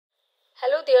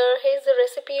Hello there, here's the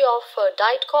recipe of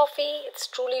diet coffee. It's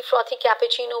truly frothy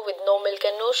cappuccino with no milk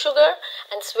and no sugar,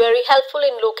 and it's very helpful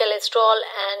in low cholesterol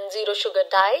and zero sugar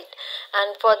diet.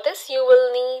 And for this you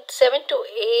will need 7 to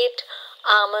 8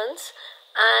 almonds,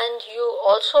 and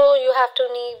you have to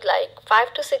need like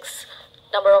 5 to 6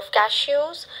 number of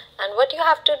cashews. And what you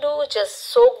have to do is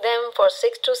just soak them for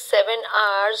 6 to 7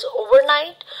 hours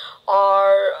overnight,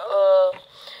 or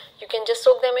you can just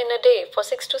soak them in a day for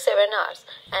 6 to 7 hours.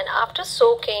 And after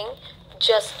soaking,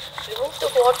 just remove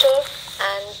the water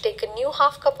and take a new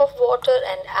half cup of water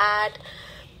and add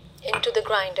into the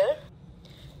grinder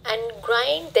and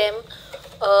grind them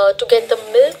to get the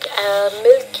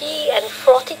milky and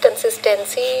frothy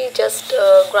consistency. Just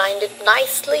grind it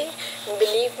nicely, and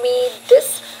believe me,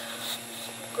 this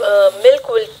milk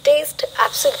will taste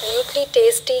absolutely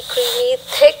tasty, creamy,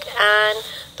 thick, and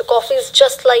the coffee is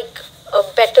just like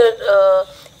better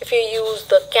if you use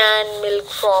the canned milk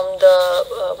from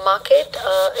the market.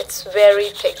 It's very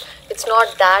thick. It's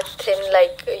not that thin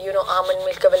like almond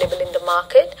milk available in the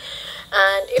market.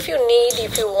 And if you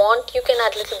want, you can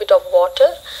add a little bit of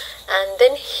water and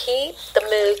then heat the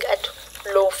milk at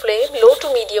low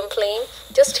to medium flame.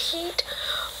 Just heat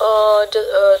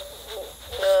the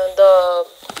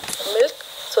milk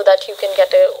so that you can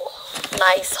get a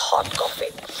nice hot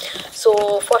coffee.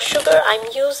 So for sugar, I'm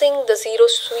using the zero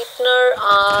sweetener,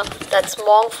 that's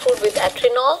monk fruit with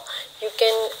ethanol. You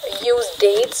can use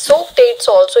dates, soaked dates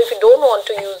also, if you don't want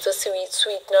to use the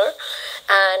sweetener.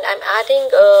 And I'm adding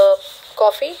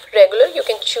coffee regular. You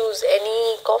can choose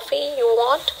any coffee you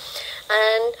want.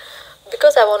 And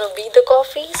because I want to beat the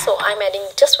coffee, so I'm adding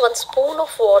just 1 spoon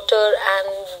of water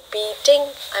and beating.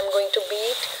 I'm going to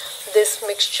beat this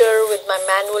mixture with my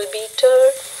manual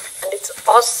beater, and it's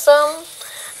awesome.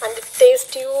 And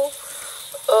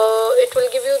it will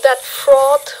give you that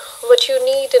froth what you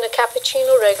need in a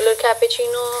cappuccino, regular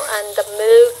cappuccino. And the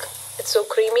milk, it's so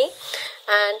creamy.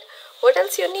 And what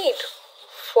else you need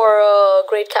for a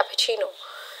great cappuccino?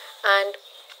 And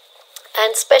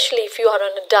especially if you are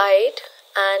on a diet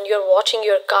and you're watching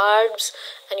your carbs,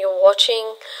 and you're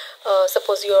watching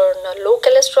suppose you're on a low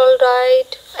cholesterol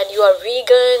diet and you are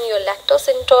vegan, you're lactose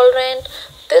intolerant,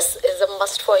 this is a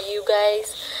must for you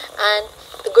guys. And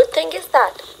the good thing is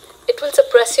that it will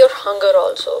suppress your hunger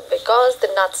also, because the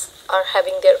nuts are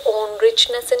having their own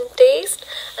richness and taste,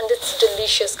 and it's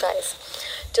delicious, guys.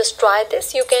 Just try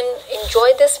this. You can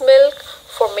enjoy this milk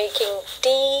for making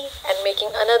tea and making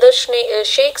another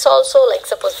shakes also, like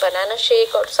suppose banana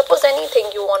shake or suppose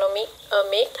anything you want to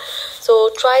make.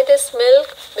 So try this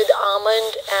milk with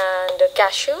almond and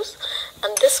cashews.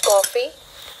 And this coffee,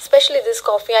 especially this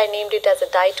coffee, I named it as a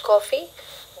diet coffee.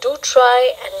 Do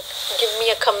try and give me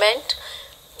a comment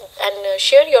and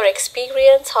share your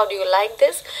experience. How do you like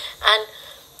this? And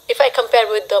if I compare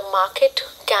with the market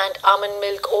canned almond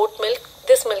milk, oat milk,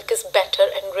 this milk is better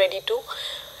and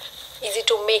easy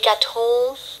to make at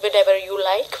home whenever you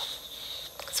like.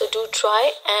 So do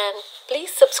try, and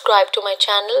please subscribe to my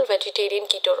channel Vegetarian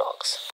Keto Rocks.